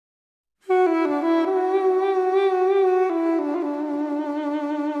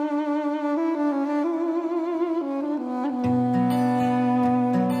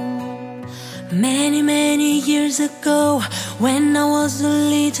years ago, when I was a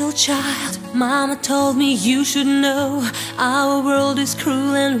little child, Mama told me you should know our world is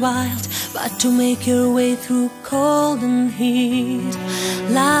cruel and wild, but to make your way through cold and heat,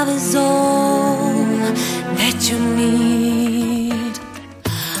 love is all that you need.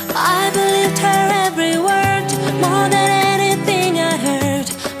 I believed her every word, more than anything I heard,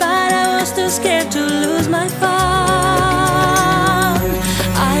 but I was too scared to lose my fun.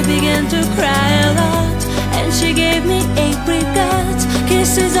 I began to cry a lot, and she gave me apricots,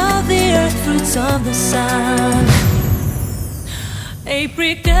 kisses of the earth, fruits of the sun.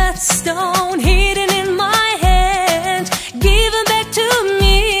 Apricot stone hidden in my hand, given back to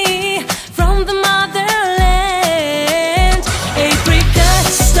me from the motherland. Apricot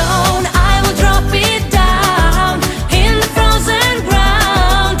stone, I will drop it down in the frozen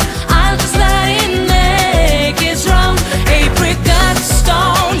ground. I'll just let it make it strong. Apricot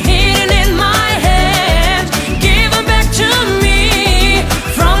stone hidden in my hand, given back to me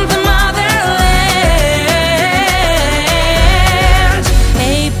from the motherland.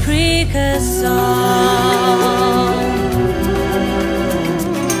 Apricot song.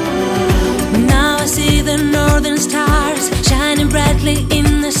 Now I see the northern stars shining brightly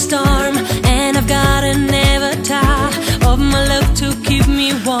in the storm, and I've got an avatar of my love to keep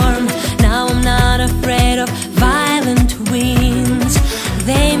me warm. Now I'm not afraid of violent winds.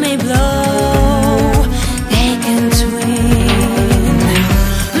 They may blow, they can't win.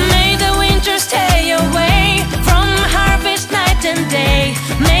 May the winter stay away from harvest night and day.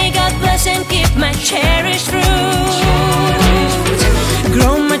 May God bless and keep my cherished fruit.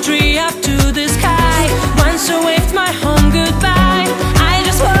 Grow my tree up to the sky, once I waved my home goodbye. I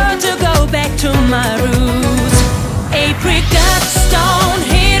just want to go back to my roots. Apricot stone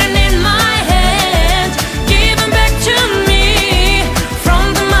hidden in my hand, given back to me from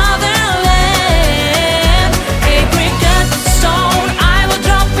the motherland. Apricot stone, I will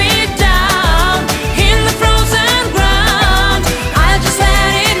drop it down in the frozen ground. I'll just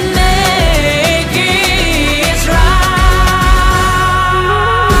let it make its round.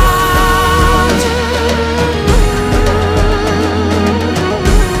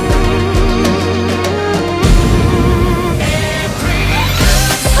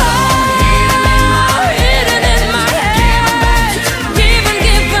 Hidden in my hand, given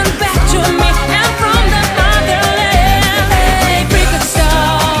back to me and from the motherland. Apricot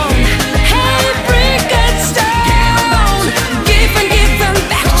stone, apricot stone, given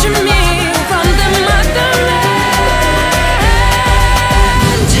back to me from the motherland.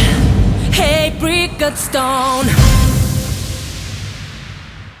 Apricot stone.